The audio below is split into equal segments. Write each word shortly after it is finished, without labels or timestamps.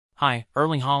Hi,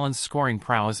 Erling Haaland's scoring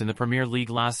prowess in the Premier League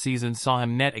last season saw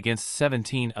him net against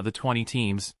 17 of the 20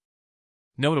 teams.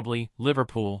 Notably,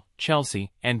 Liverpool,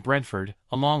 Chelsea, and Brentford,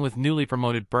 along with newly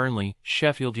promoted Burnley,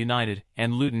 Sheffield United,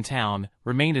 and Luton Town,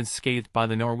 remained unscathed by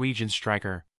the Norwegian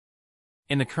striker.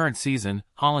 In the current season,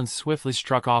 Haaland swiftly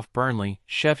struck off Burnley,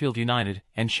 Sheffield United,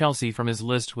 and Chelsea from his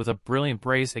list with a brilliant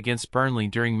brace against Burnley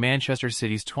during Manchester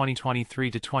City's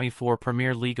 2023-24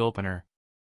 Premier League opener.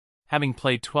 Having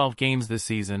played 12 games this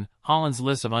season, Haaland's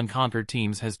list of unconquered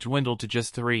teams has dwindled to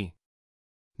just 3.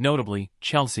 Notably,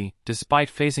 Chelsea, despite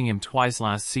facing him twice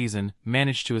last season,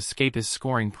 managed to escape his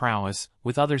scoring prowess,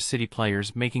 with other City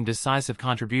players making decisive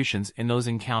contributions in those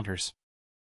encounters.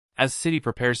 As City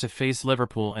prepares to face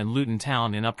Liverpool and Luton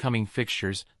Town in upcoming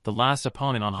fixtures, the last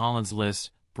opponent on Haaland's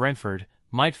list, Brentford,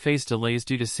 might face delays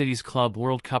due to City's Club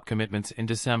World Cup commitments in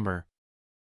December.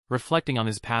 Reflecting on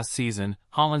his past season,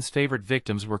 Haaland's favorite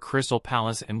victims were Crystal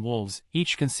Palace and Wolves,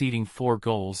 each conceding 4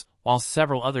 goals, while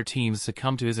several other teams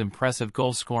succumbed to his impressive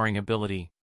goal-scoring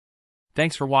ability.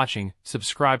 Thanks for watching,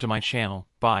 subscribe to my channel,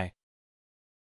 bye.